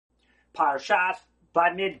Parshas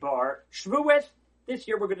Bamidbar Shavuos. This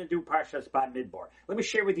year we're going to do Parshas Bamidbar. Let me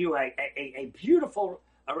share with you a beautiful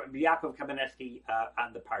Yaakov Kamenetsky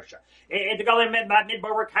on the Parsha. In the Golem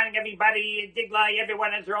Bamidbar, we're counting everybody, Diglai,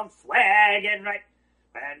 everyone has their own flag, and right.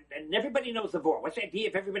 And everybody knows the vor. What's the idea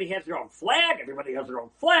if everybody has their own flag? Everybody has their own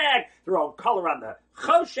flag, their own color on the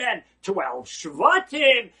Choshen, 12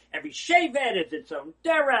 Shvatim. Every Shevet is its own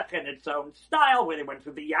derech and its own style. When they went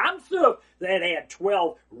through the Yam Suf, they had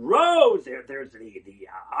 12 rows. There's the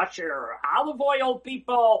Asher olive oil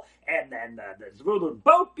people, and then the Zvulun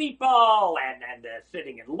boat people, and the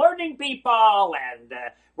sitting and learning people, and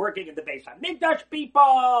working in the Beis HaMikdash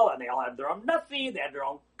people, and they all have their own nasi, they have their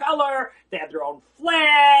own color, they have their own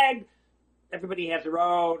flag. Everybody has their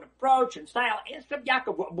own approach and style. Ask them,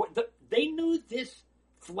 Yaakov, they knew this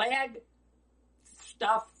flag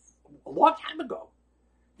stuff a long time ago.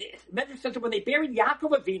 Medrash says that when they buried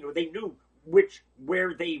Yaakov Avinu, they knew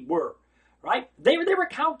where they were. Right? They were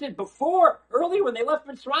counted before, earlier when they left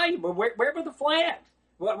Mitzrayim. Where were the flags?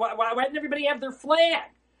 Why didn't everybody have their flag?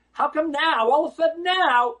 How come now, all of a sudden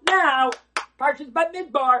now, Parshas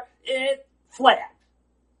Bamidbar, flags?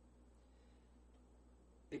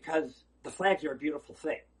 Because the flags are a beautiful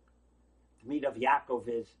thing. The meat of Yaakov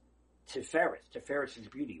is Tiferes. Tiferes is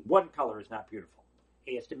beauty. One color is not beautiful.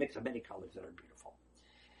 He has to mix of many colors that are beautiful.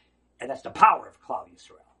 And that's the power of Klal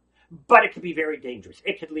Yisrael. But it can be very dangerous.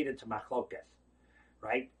 It could lead into machlokas,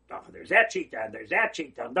 right? Oh, there's that cheetah, and there's that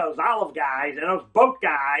cheetah, and those olive guys, and those boat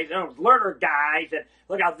guys, and those learner guys, and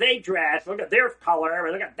look how they dress, look at their color,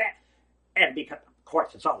 and look at that. And because, of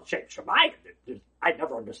course, it's all the same Shemayim. I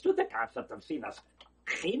never understood the concept of Sinas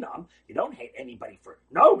Chinam. You don't hate anybody for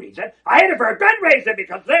no reason. I hate it for a good reason,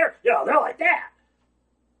 because they're like that.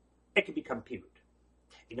 It can become pirut.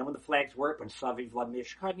 You know when the flags work? When Saviv La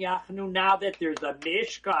Mishkan Yachnu, now that there's a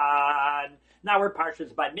Mishkan, now we're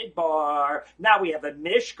Parshas Bamidbar, now we have a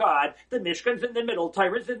Mishkan, the Mishkan's in the middle,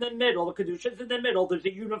 Torah's in the middle, the Kedusha's in the middle, there's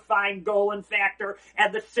a unifying goal and factor,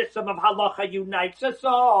 and the system of Halacha unites us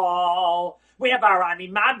all. We have our Ani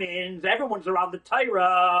Mamins, everyone's around the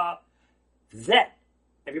Torah. Then,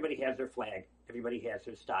 everybody has their flag, everybody has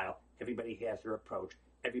their style, everybody has their approach,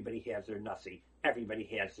 everybody has their nasi, everybody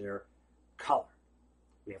has their color.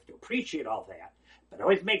 We have to appreciate all that, but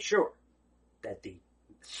always make sure that the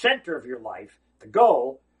center of your life, the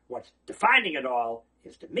goal, what's defining it all,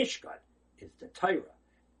 is the Mishkan, is the Torah.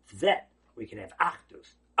 Then we can have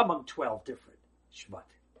Achdus among 12 different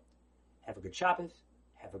Shvatim. Have a good Shabbos.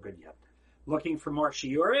 Have a good Yom Tov. Looking for more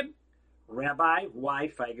Shiurim?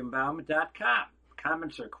 RabbiYFeigenbaum.com.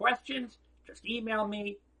 Comments or questions? Just email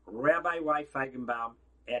me, RabbiYFeigenbaum@gmail.com.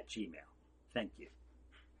 Thank you.